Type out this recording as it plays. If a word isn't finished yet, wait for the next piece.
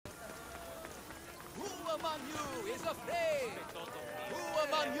among you is afraid? Who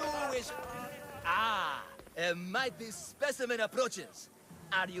among you is... Ah, a mighty specimen approaches.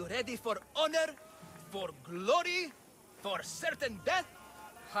 Are you ready for honor, for glory, for certain death?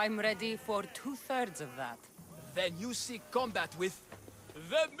 I'm ready for 2/3 of that. Then you seek combat with...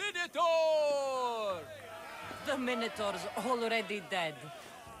 the Minotaur! The Minotaur's already dead.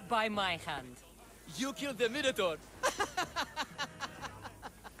 By my hand. You killed the Minotaur?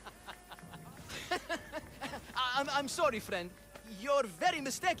 I'm sorry, friend. You're very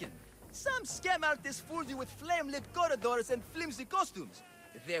mistaken. Some scam artists fooled you with flame-lit corridors and flimsy costumes.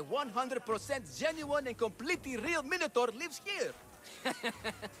 The 100% genuine and completely real Minotaur lives here.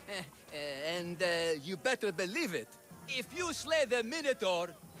 And you better believe it. If you slay the Minotaur,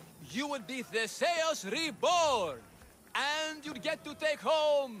 you will be Theseus reborn. And you'd get to take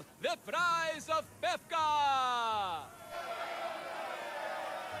home the prize of Pefka!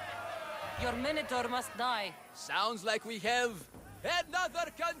 Your Minotaur must die. Sounds like we have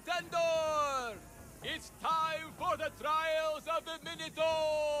another contender! It's time for the trials of the Minotaur!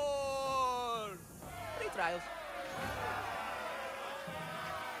 3 trials.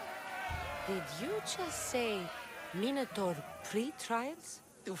 Did you just say Minotaur pre-trials?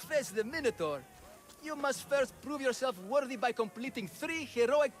 To face the Minotaur, you must first prove yourself worthy by completing 3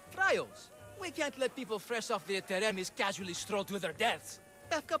 heroic trials. We can't let people fresh off the Teremis casually stroll to their deaths.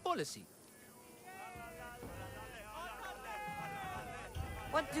 Pefka policy.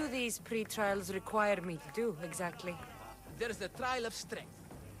 What do these pre-trials require me to do, exactly? There's the trial of strength,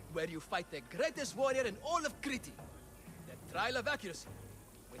 where you fight the greatest warrior in all of Crete. The trial of accuracy,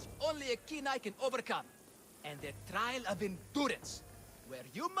 which only a keen eye can overcome. And the trial of endurance, where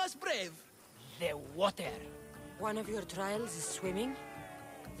you must brave the water. One of your trials is swimming?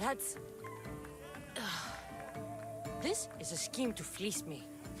 That's... This is a scheme to fleece me.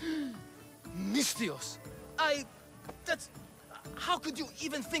 Mystios! That's... How could you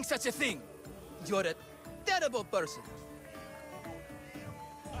even think such a thing? You're a terrible person.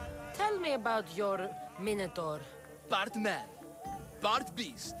 Tell me about your Minotaur. Part man, part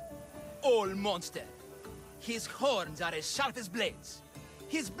beast, all monster. His horns are as sharp as blades.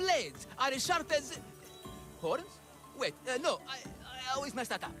 His blades are as sharp as... Horns? Wait, no, I always mess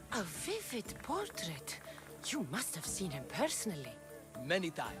that up. A vivid portrait. You must have seen him personally. Many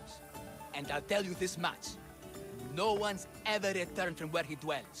times. And I'll tell you this much. No one's ever returned from where he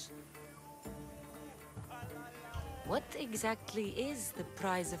dwells. What exactly is the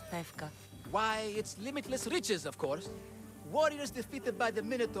prize of Pefka? Why, it's limitless riches, of course. Warriors defeated by the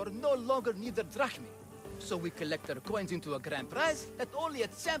Minotaur no longer need their drachmi. So we collect our coins into a grand prize that only a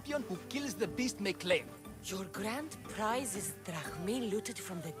champion who kills the beast may claim. Your grand prize is drachmi looted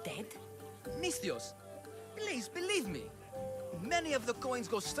from the dead? Mystios, please believe me. Many of the coins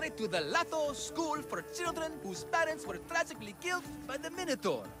go straight to the Lato school for children whose parents were tragically killed by the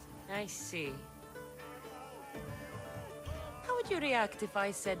Minotaur. I see. How would you react if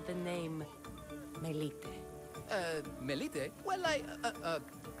I said the name Melite? Melite? Well,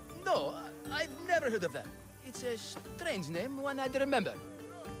 no, I've never heard of that. It's a strange name, one I'd remember.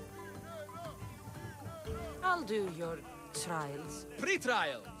 I'll do your trials.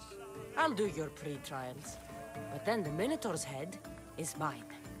 Pre-trials! I'll do your pre-trials. But then the Minotaur's head is mine.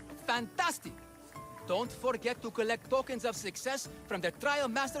 Fantastic! Don't forget to collect tokens of success from the trial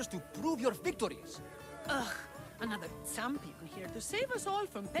masters to prove your victories. Ugh, another champion here to save us all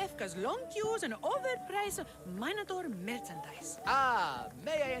from Pefka's long queues and overpriced Minotaur merchandise. Ah,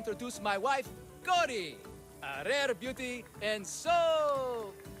 may I introduce my wife, Cory? A rare beauty and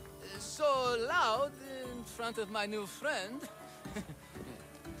so loud in front of my new friend.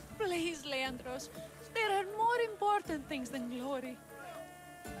 Please, Leandros. There are more important things than glory.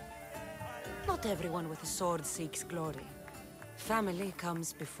 Not everyone with a sword seeks glory. Family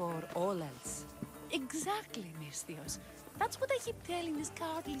comes before all else. Exactly, Mystios. That's what I keep telling this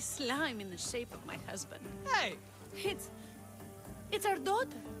cowardly slime in the shape of my husband. Hey! It's our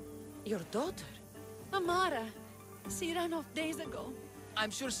daughter, Your daughter? Amara. She ran off days ago.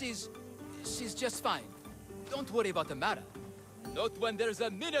 I'm sure she's just fine. Don't worry about Amara. Not when there's a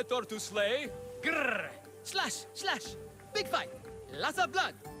Minotaur to slay. Grrr! Slash! Slash! Big fight! Lots of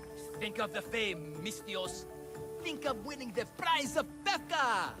blood! Think of the fame, Mystios. Think of winning the prize of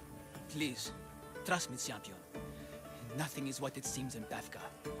Pefka! Please, trust me, champion. Nothing is what it seems in Pefka.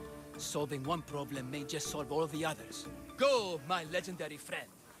 Solving one problem may just solve all the others. Go, my legendary friend.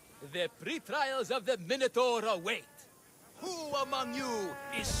 The pre-trials of the Minotaur await. Who among you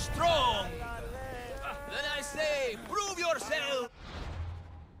is strong? Then I say, prove yourself!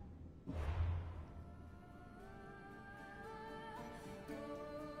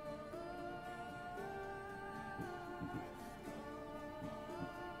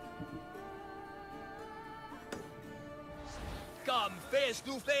 come face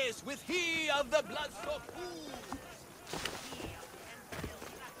to face with he of the blood-soaked ooze.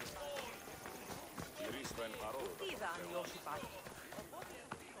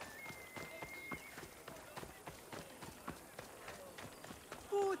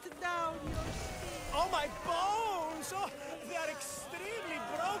 Put down your spear. Oh, my bones! Oh, they are extremely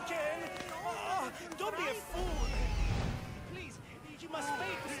broken! Oh, don't be a fool! Please, you must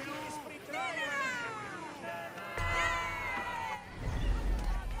pay to see this free trial.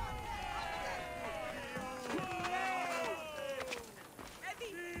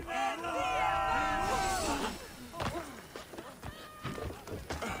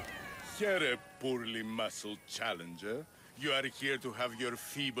 You're a poorly muscled challenger. You are here to have your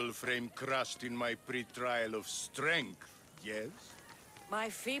feeble frame crushed in my pre-trial of strength, yes? My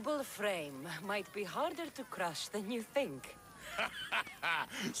feeble frame might be harder to crush than you think.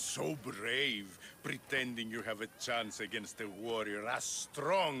 So brave, pretending you have a chance against a warrior as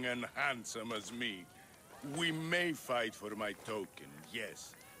strong and handsome as me. We may fight for my token,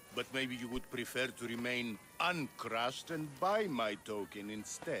 yes. But maybe you would prefer to remain uncrushed and buy my token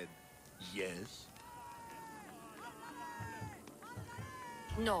instead, yes?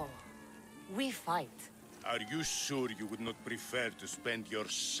 No, we fight. Are you sure you would not prefer to spend your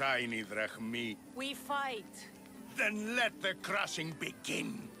shiny drachmi? We fight. Then let the crushing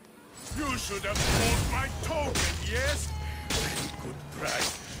begin. You should have bought my token, yes? Very good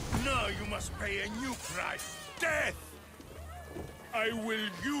price. Now you must pay a new price. Death! I will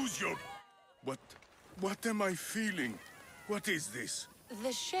use your... What am I feeling? What is this?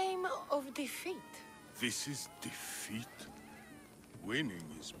 The shame of defeat. This is defeat? Winning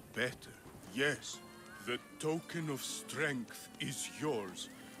is better, yes. The token of strength is yours.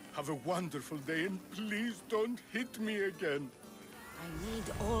 Have a wonderful day and please don't hit me again. I need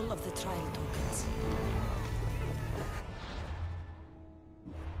all of the trial tokens.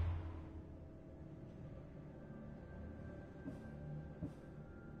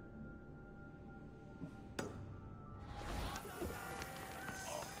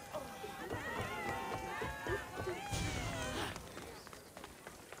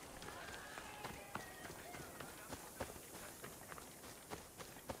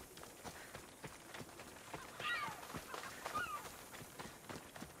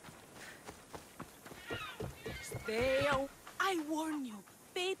 I warn you,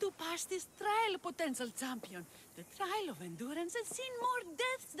 pay to pass this trial, potential champion. The trial of endurance has seen more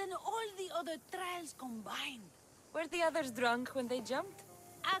deaths than all the other trials combined. Were the others drunk when they jumped?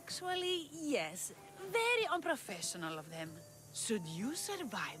 Actually, yes. Very unprofessional of them. Should you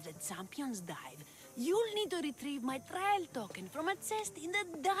survive the champion's dive, you'll need to retrieve my trial token from a chest in the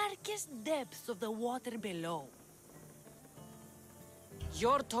darkest depths of the water below.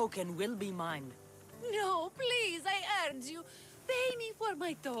 Your token will be mine. No, please, I urge you. Pay me for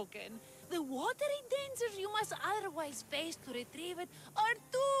my token. The watery dangers you must otherwise face to retrieve it are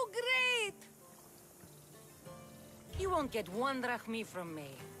too great. You won't get one drachmi from me.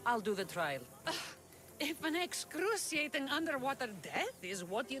 I'll do the trial. If an excruciating underwater death is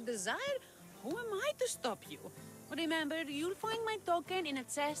what you desire, who am I to stop you? Remember, you'll find my token in a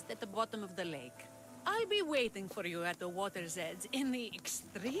chest at the bottom of the lake. I'll be waiting for you at the water's edge in the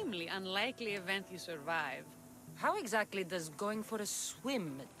extremely unlikely event you survive. How exactly does going for a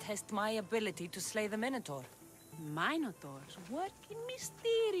swim test my ability to slay the Minotaur? Minotaurs work in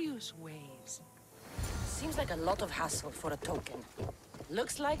mysterious ways. Seems like a lot of hassle for a token.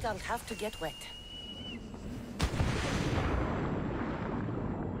 Looks like I'll have to get wet.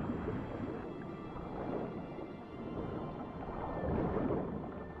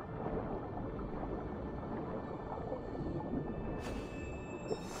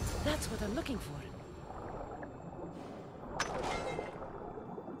 That's what I'm looking for.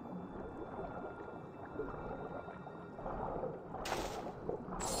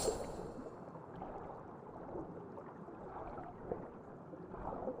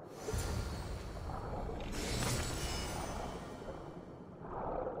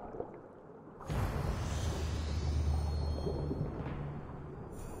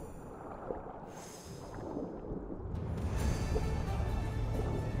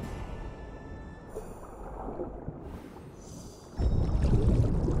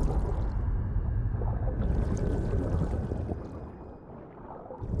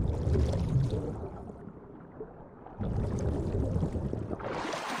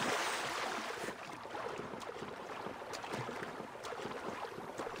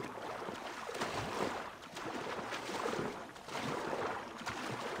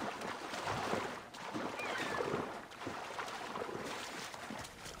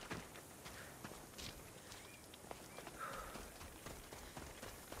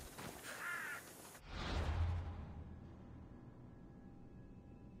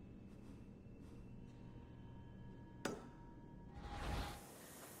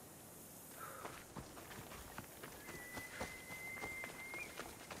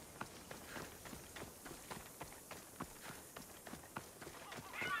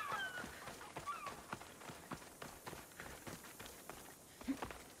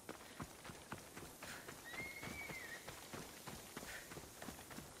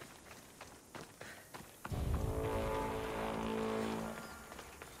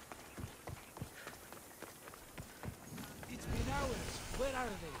 Where are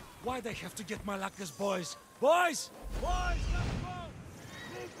they? Why'd I have to get Malacca's boys? Boys! Boys, let's go!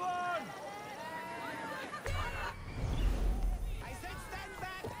 Keep on! I said stand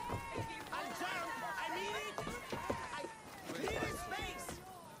back! I'll jump! I mean it! Clear his face!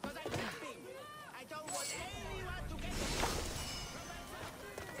 Because I'm jumping! I don't want anyone to get hurt!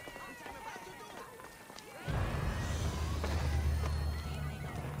 Which I'm about to do!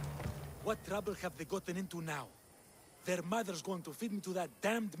 What trouble have they gotten into now? Their mother's going to feed me to that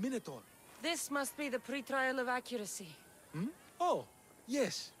damned Minotaur. This must be the pre-trial of accuracy. Oh,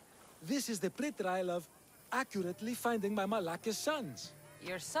 yes. This is the pre-trial of accurately finding my Malacca's sons.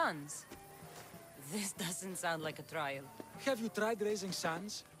 Your sons? This doesn't sound like a trial. Have you tried raising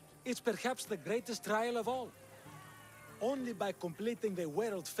sons? It's perhaps the greatest trial of all. Only by completing the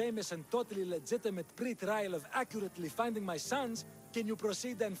world-famous and totally legitimate pre-trial of accurately finding my sons can you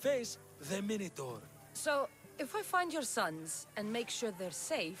proceed and face the Minotaur. So, if I find your sons and make sure they're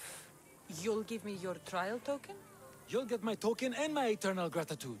safe, you'll give me your trial token? You'll get my token and my eternal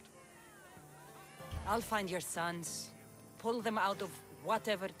gratitude. I'll find your sons. Pull them out of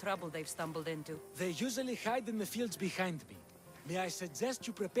whatever trouble they've stumbled into. They usually hide in the fields behind me. May I suggest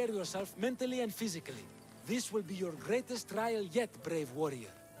you prepare yourself mentally and physically. This will be your greatest trial yet, brave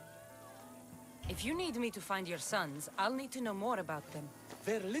warrior. If you need me to find your sons, I'll need to know more about them.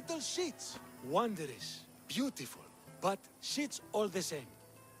 They're little shits. Wondrous, beautiful, but shits all the same.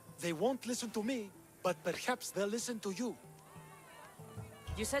 They won't listen to me, but perhaps they'll listen to you.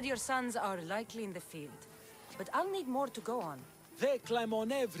 You said your sons are likely in the field, but I'll need more to go on. They climb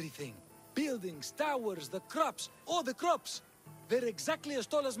on everything. Buildings, towers, the crops, all the crops. They're exactly as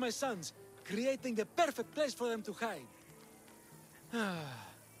tall as my sons, creating the perfect place for them to hide.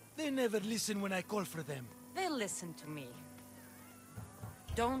 They never listen when I call for them. They'll listen to me.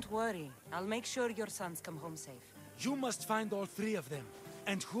 Don't worry. I'll make sure your sons come home safe. You must find all three of them.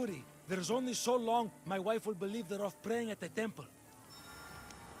 And hurry. There's only so long my wife will believe they're off praying at the temple.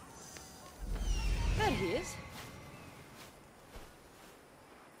 There he is.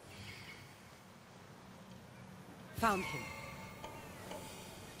 Found him.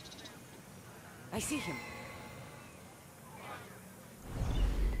 I see him.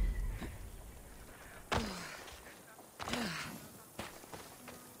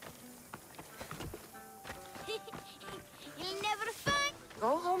 You'll never find...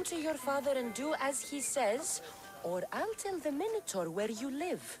 Go home to your father and do as he says, or I'll tell the Minotaur where you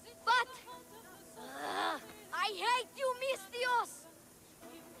live. But... I hate you, Mistios!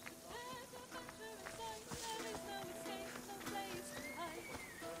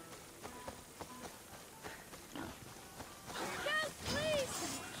 Help,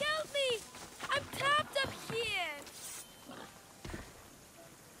 please! Help me! I'm trapped up here!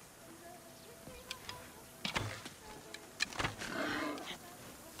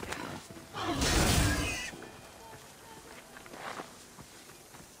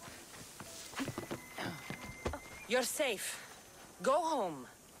 You're safe. Go home.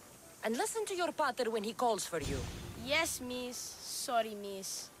 And listen to your pater when he calls for you. Yes, miss. Sorry,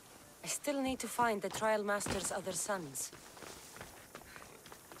 miss. I still need to find the trial master's other sons.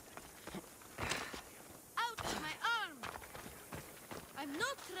 Ouch, my arm! I'm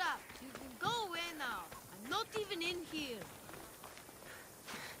not trapped. You can go away now. I'm not even in here.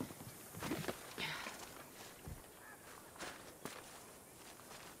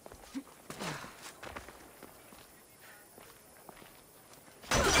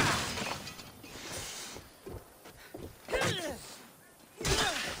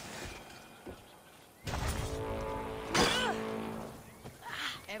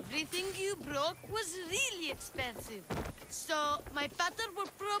 Everything you broke was really expensive. So, my pater will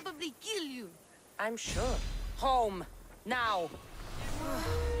probably kill you. I'm sure. Home. Now.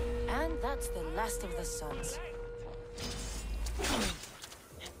 And that's the last of the sons.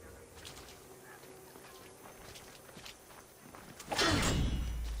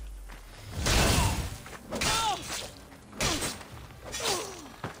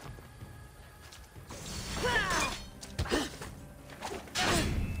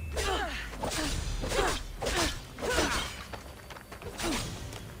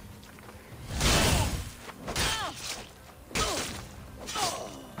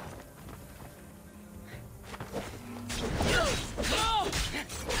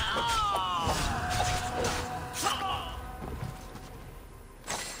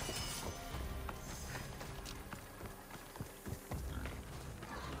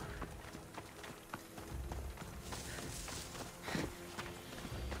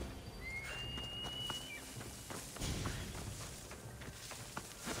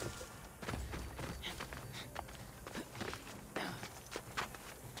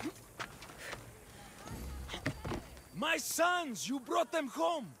 My sons! You brought them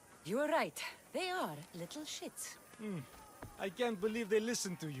home! You were right. They are little shits. I can't believe they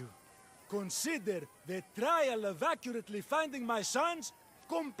listened to you. Consider the trial of accurately finding my sons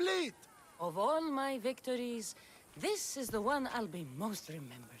complete! Of all my victories, this is the one I'll be most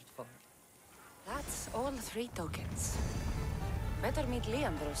remembered for. That's all 3 tokens. Better meet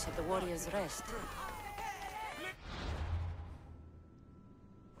Leandros at the Warrior's Rest.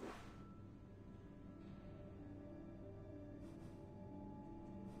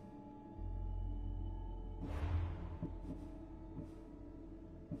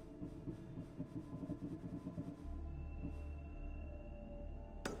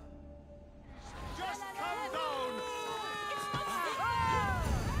 Just come down!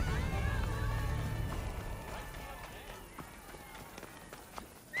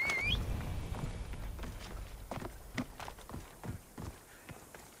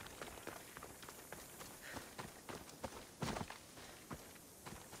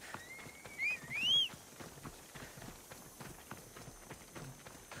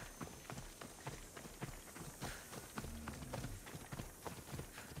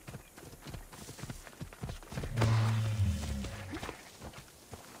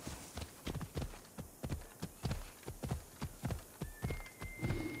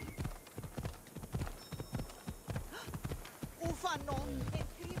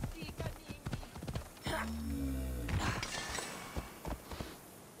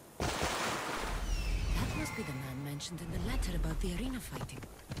 That must be the man mentioned in the letter about the arena fighting.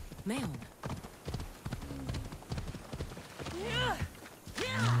 Meon.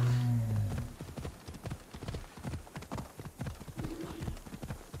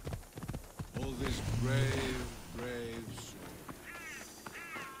 All this brave, brave soul.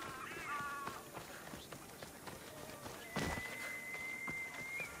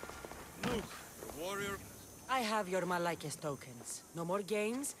 Look, the warrior... I have your Malaikis tokens. No more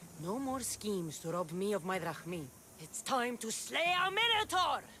games, no more schemes to rob me of my drachmi. It's time to slay a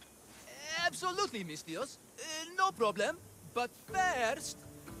Minotaur! Absolutely, Miss Dios. No problem. But first,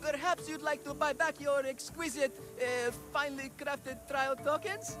 perhaps you'd like to buy back your exquisite, finely crafted trial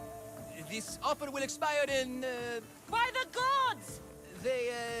tokens? This offer will expire in... By the gods!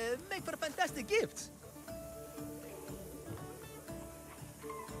 They make for fantastic gifts.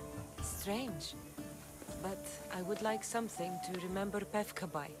 Strange. But I would like something to remember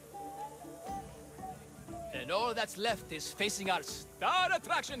Pevka by. And all that's left is facing our star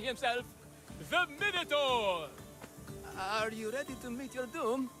attraction himself, the Minotaur! Are you ready to meet your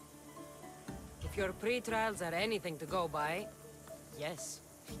doom? If your pre-trials are anything to go by, yes.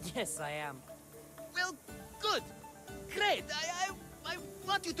 Yes, I am. Well, good. Great. I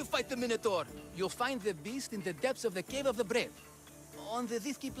want you to fight the Minotaur. You'll find the beast in the depths of the Cave of the Brave, on the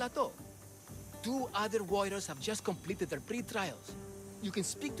Vithki Plateau. 2 other warriors have just completed their pre-trials. You can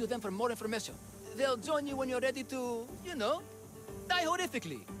speak to them for more information. They'll join you when you're ready to, you know, die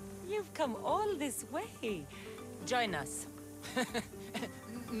horrifically. You've come all this way. Join us.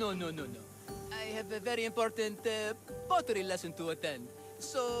 No. I have a very important pottery lesson to attend.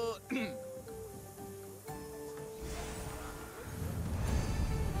 So...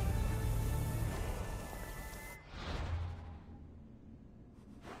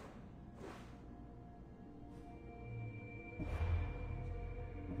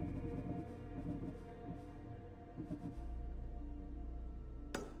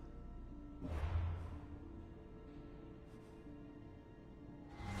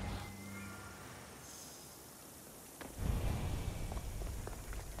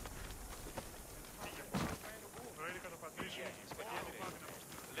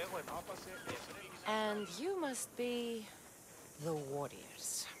 And you must be... the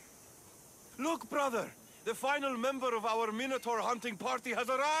warriors. Look, brother! The final member of our Minotaur hunting party has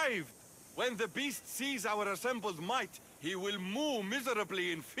arrived! When the beast sees our assembled might, he will moo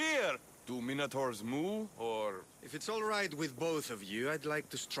miserably in fear! Do Minotaurs moo, or...? If it's all right with both of you, I'd like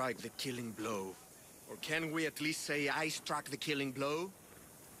to strike the killing blow. Or can we at least say I struck the killing blow?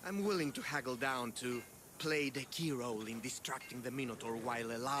 I'm willing to haggle down to play the key role in distracting the Minotaur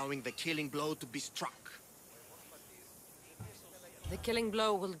while allowing the killing blow to be struck. The killing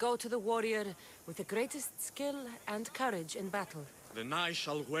blow will go to the warrior with the greatest skill and courage in battle. Then I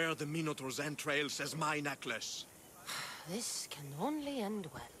shall wear the Minotaur's entrails as my necklace. This can only end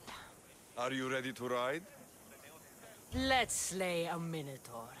well. Are you ready to ride? Let's slay a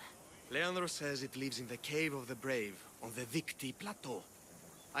Minotaur. Leandro says it lives in the Cave of the Brave, on the Vithki Plateau.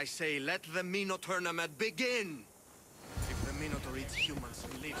 I say, let the Minotaur tournament begin! If the Minotaur eats humans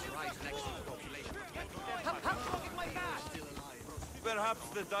and lives right next to the population of still alive. Perhaps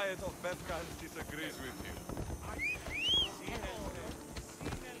the diet of Bethkans disagrees with you.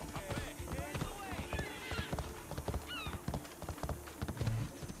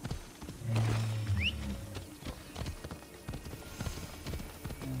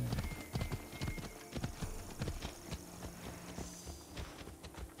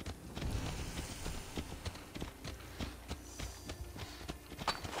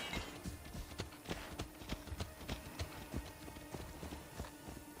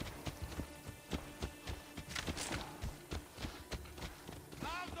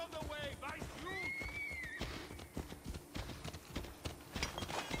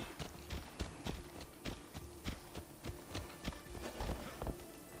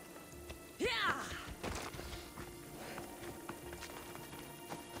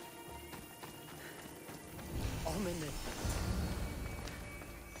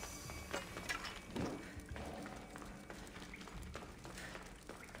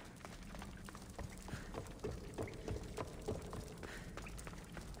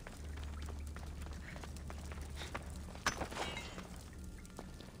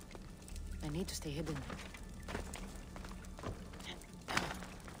 need to stay hidden.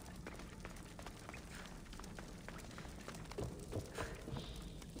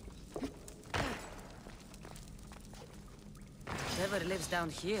 Whoever lives down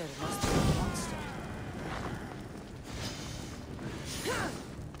here must be a monster.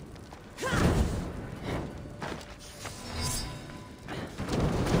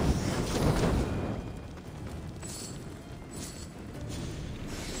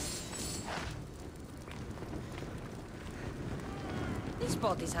 These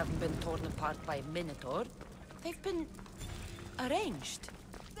bodies haven't been torn apart by Minotaur. They've been arranged.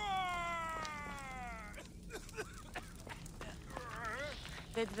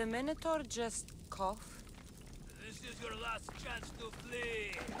 Did the Minotaur just cough? This is your last chance to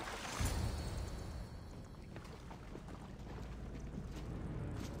flee.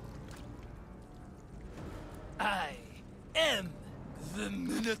 I am the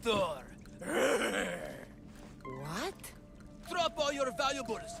Minotaur. What? Drop all your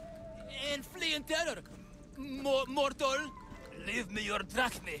valuables and flee in terror. Mortal, leave me your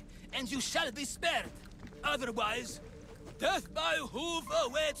drachme, and you shall be spared. Otherwise, death by hoof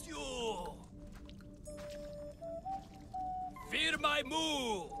awaits you! Fear my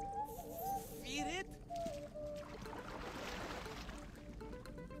move! Fear it?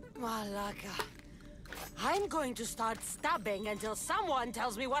 Malaka. I'm going to start stabbing until someone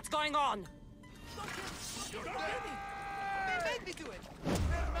tells me what's going on. You're kidding! They made me do it!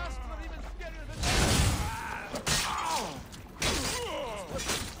 Their masks were even scarier than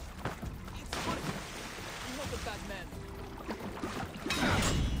It's funny. I'm not a bad man.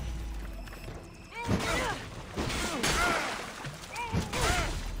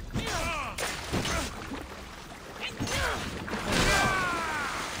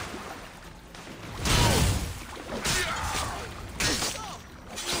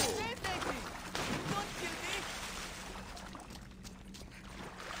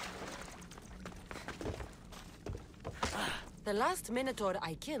 The last Minotaur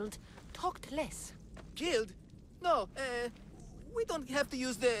I killed talked less. Killed? No, we don't have to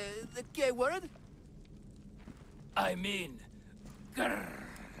use the K word. I mean, grrr.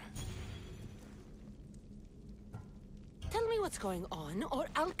 Tell me what's going on, or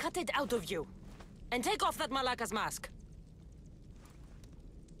I'll cut it out of you. And take off that Malaka's mask.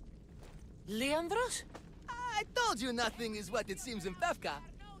 Leandros? I told you nothing is what it seems in Pevka.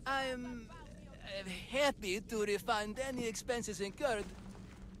 I'm happy to refund any expenses incurred.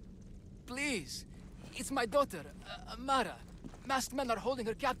 Please, it's my daughter, Amara. Masked men are holding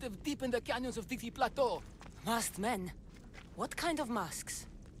her captive deep in the canyons of Diti Plateau. Masked men? What kind of masks?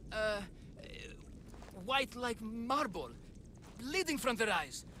 White like marble, bleeding from their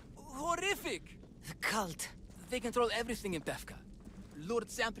eyes. Horrific! The cult. They control everything in Pevka. Lured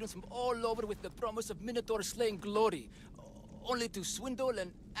champions from all over with the promise of Minotaur slaying glory, only to swindle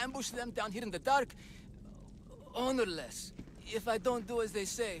and ambush them down here in the dark. Honorless. If I don't do as they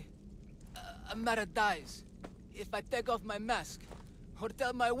say, Amara dies. If I take off my mask, or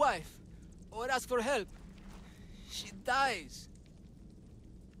tell my wife, or ask for help, she dies.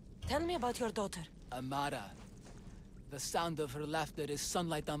 Tell me about your daughter. Amara. The sound of her laughter is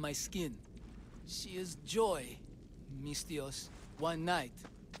sunlight on my skin. She is joy, Mistios. One night,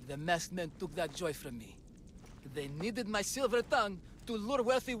 the masked men took that joy from me. They needed my silver tongue to lure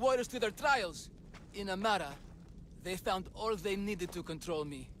wealthy warriors to their trials. In Amara, they found all they needed to control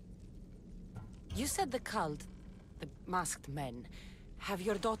me. You said the cult, the masked men, have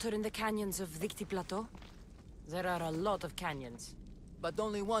your daughter in the canyons of Diti Plateau? There are a lot of canyons. But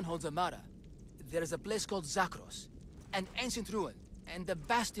only one holds Amara. There is a place called Zakros, an ancient ruin, and the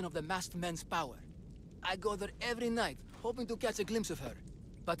bastion of the masked men's power. I go there every night, hoping to catch a glimpse of her,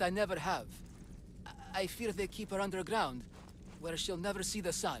 but I never have. I fear they keep her underground, where she'll never see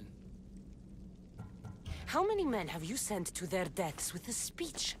the sun. How many men have you sent to their deaths with a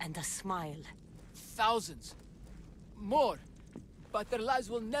speech and a smile? Thousands. More. But their lives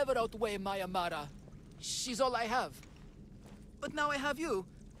will never outweigh my Amara. She's all I have. But now I have you,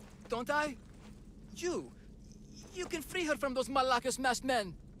 don't I? You can free her from those Malaka's masked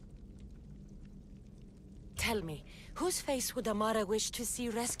men. Tell me, whose face would Amara wish to see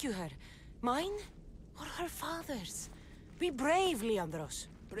rescue her? Mine? Or her father's? Be brave, Leandros.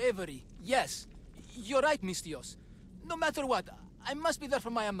 Bravery, yes. You're right, Mistios. No matter what, I must be there for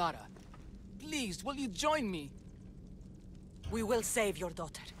my Amara. Please, will you join me? We will save your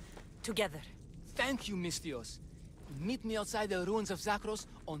daughter. Together. Thank you, Mistios. Meet me outside the ruins of Zakros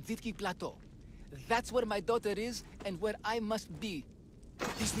on Vitki Plateau. That's where my daughter is, and where I must be.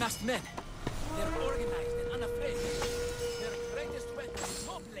 These masked men, they're organized and unafraid. Their greatest weapon is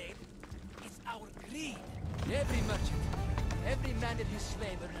no blade. our greed. Every merchant, every man and his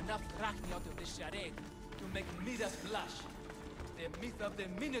slave earn enough drachmi out of this charade to make Midas blush. The myth of the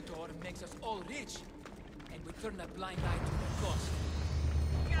Minotaur makes us all rich, and we turn a blind eye to the cost.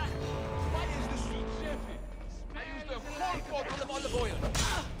 God, why is this so heavy? I used a whole bottle of olive oil.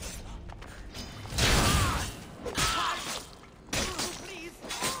 Please,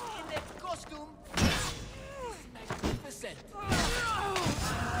 in that costume, it's magnificent.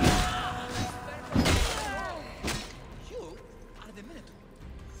 You are the Minotaur.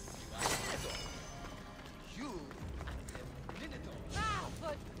 You are the Minotaur. Now,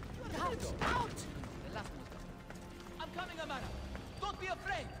 but out! The last one. I'm coming, Amara. Don't be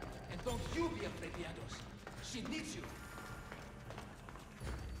afraid. And don't you be afraid, Leandros. She needs you.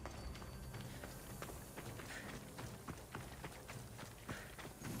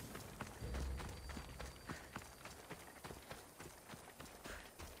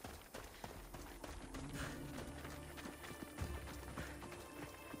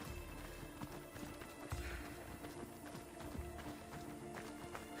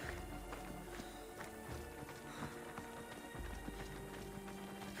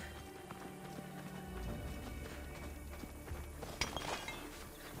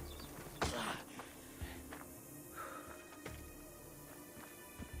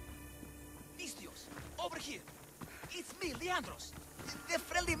 Over here. It's me, Leandros. The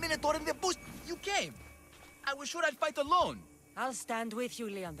friendly Minotaur in the bush. You came. I was sure I'd fight alone. I'll stand with you,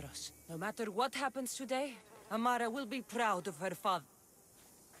 Leandros. No matter what happens today, Amara will be proud of her father.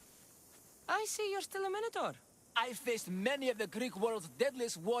 I see you're still a Minotaur. I faced many of the Greek world's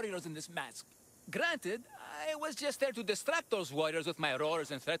deadliest warriors in this mask. Granted, I was just there to distract those warriors with my roars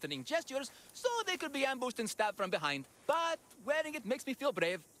and threatening gestures, so they could be ambushed and stabbed from behind. But wearing it makes me feel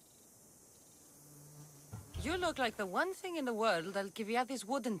brave. You look like the one thing in the world Alcibiades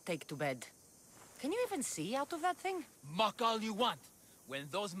wouldn't take to bed. Can you even see out of that thing? Mock all you want. When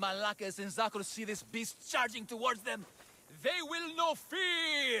those Malakas and Zakros see this beast charging towards them, they will know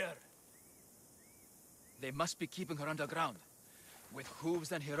fear! They must be keeping her underground. With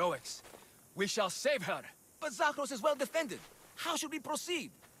hooves and heroics, we shall save her. But Zakros is well defended. How should we proceed?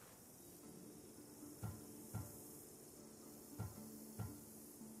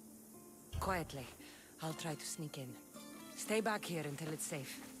 Quietly. I'll try to sneak in. Stay back here until it's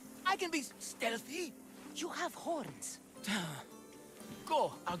safe. I can be stealthy. You have horns.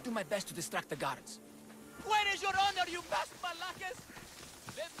 Go. I'll do my best to distract the guards. Where is your honor, you masked Malakas?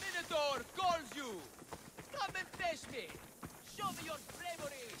 The Minotaur calls you. Come and face me. Show me your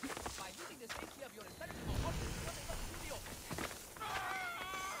bravery by using the safety of your impenetrable horses coming up to the open.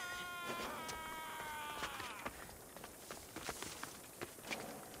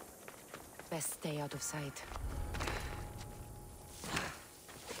 Best stay out of sight.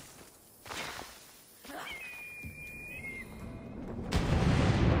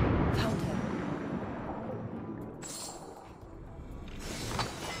 Found her.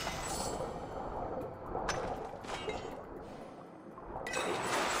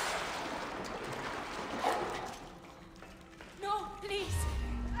 No, please.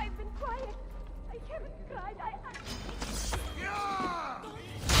 I've been quiet. I haven't cried.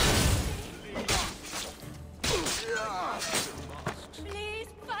 Please,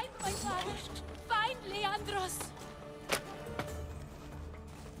 find my father. Find Leandros.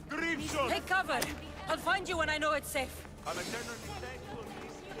 Take cover! I'll find you when I know it's safe. I'm eternally thankful,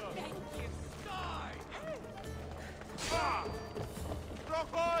 Mister. Thank you.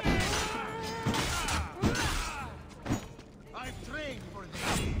 Rock on! I've trained for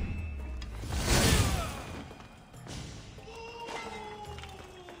this.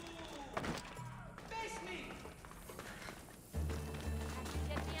 Face me!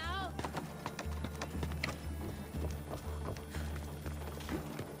 Get me out.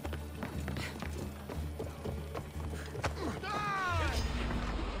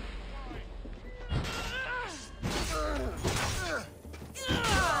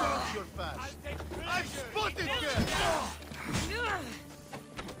 You're fast. I've spotted you!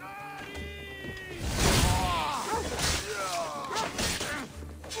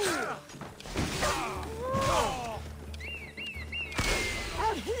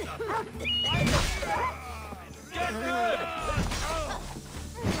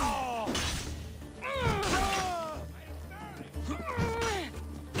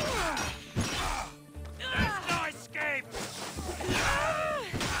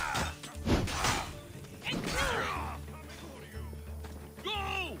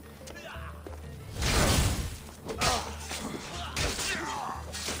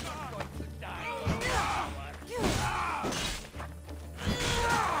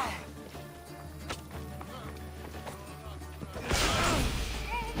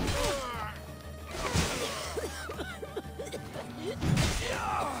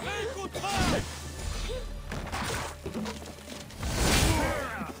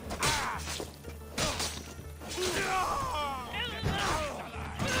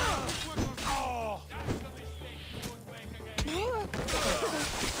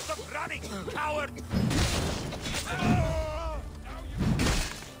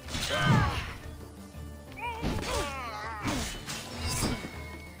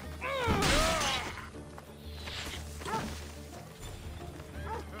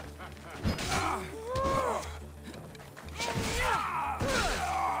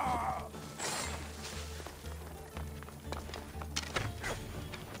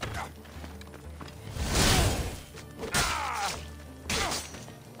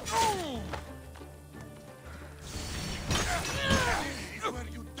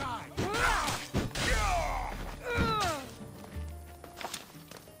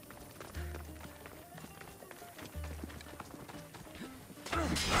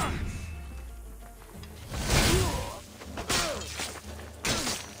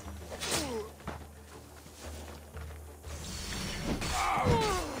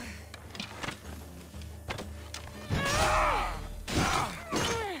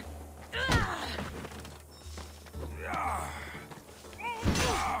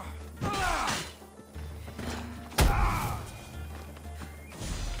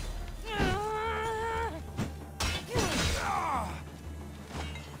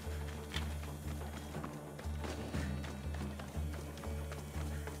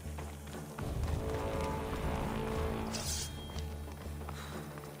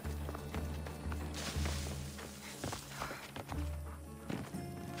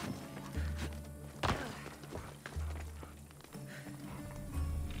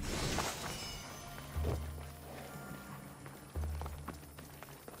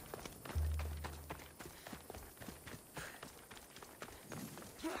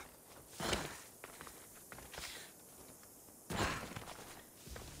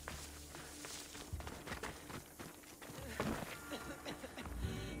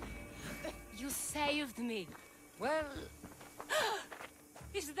 You saved me. Well...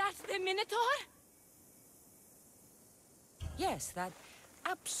 Is that the Minotaur? Yes, that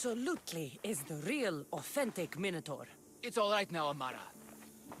absolutely is the real, authentic Minotaur. It's all right now, Amara.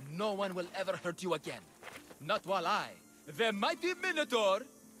 No one will ever hurt you again. Not while I, the mighty Minotaur,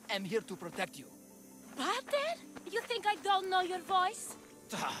 am here to protect you. Pater? You think I don't know your voice?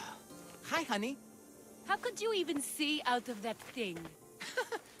 Hi, honey. How could you even see out of that thing?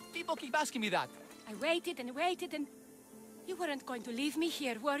 People keep asking me that. I waited and waited and... You weren't going to leave me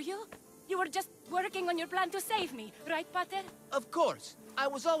here, were you? You were just working on your plan to save me, right, Pater? Of course. I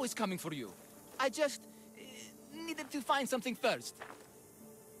was always coming for you. I just... needed to find something first.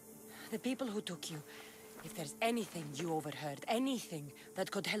 The people who took you, if there's anything you overheard, anything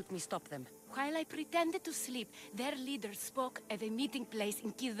that could help me stop them. While I pretended to sleep, their leader spoke at a meeting place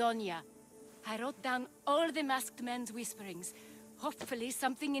in Kidonia. I wrote down all the masked men's whisperings. Hopefully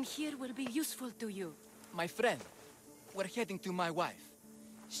something in here will be useful to you. My friend, we're heading to my wife.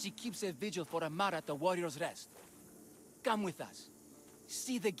 She keeps a vigil for Amara at the Warrior's Rest. Come with us.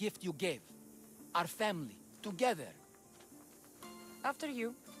 See the gift you gave. Our family, together. After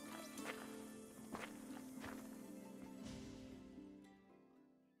you.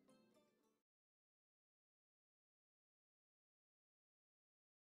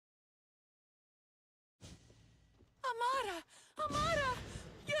 Amara! Amara!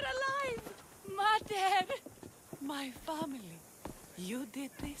 You're alive! Mater! My family. You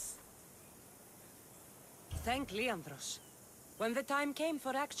did this? Thank Leandros. When the time came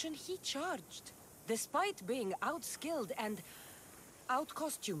for action, he charged. Despite being outskilled and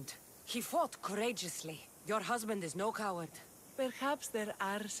out-costumed, he fought courageously. Your husband is no coward. Perhaps there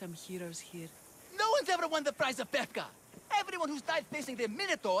are some heroes here. No one's ever won the prize of Pefka. Everyone who's died facing the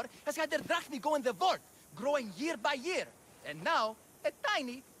Minotaur has had their drachmi go in the vault, growing year by year. And now, a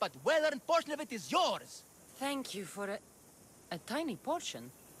tiny but well-earned portion of it is yours. Thank you for a tiny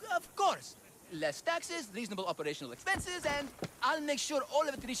portion. Of course. Less taxes, reasonable operational expenses, and I'll make sure all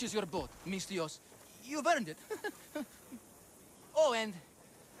of it reaches your boat, Mistios. You've earned it. Oh, and...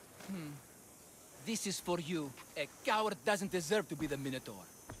 This is for you. A coward doesn't deserve to be the Minotaur.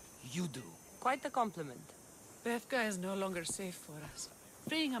 You do. Quite a compliment. Pefka is no longer safe for us.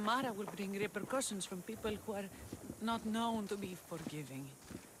 Freeing Amara will bring repercussions from people who are not known to be forgiving.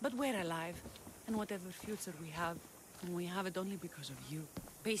 But we're alive, and whatever future we have it only because of you.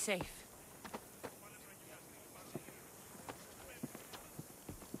 Be safe.